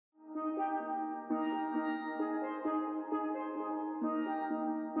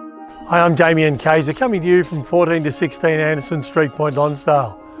Hi, I'm Damien Kayser, coming to you from 14 to 16 Anderson Street, Point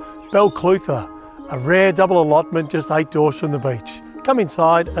Lonsdale. Balclutha, a rare double allotment just 8 doors from the beach. Come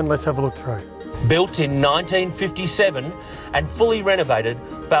inside and let's have a look through. Built in 1957 and fully renovated,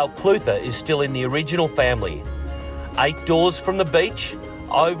 Balclutha is still in the original family. 8 doors from the beach,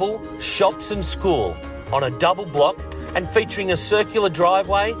 oval, shops and school, on a double block and featuring a circular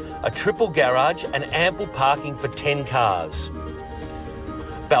driveway, a triple garage and ample parking for 10 cars.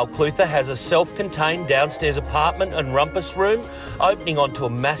 Balclutha has a self-contained downstairs apartment and rumpus room opening onto a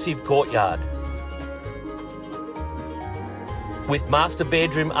massive courtyard. With master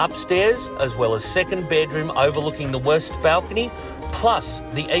bedroom upstairs, as well as second bedroom overlooking the west balcony, plus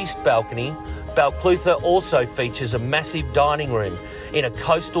the east balcony, Balclutha also features a massive dining room in a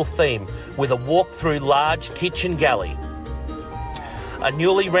coastal theme with a walk-through large kitchen galley. A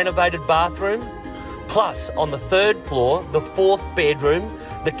newly renovated bathroom, plus on the 3rd floor, the 4th bedroom,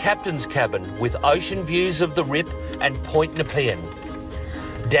 the captain's cabin with ocean views of the Rip and Point Nepean.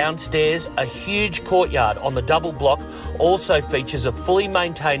 Downstairs, a huge courtyard on the double block also features a fully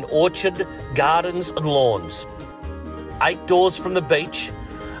maintained orchard, gardens and lawns. 8 doors from the beach,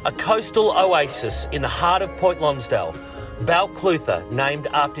 a coastal oasis in the heart of Point Lonsdale, Balclutha, named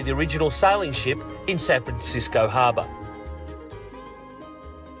after the original sailing ship in San Francisco Harbour.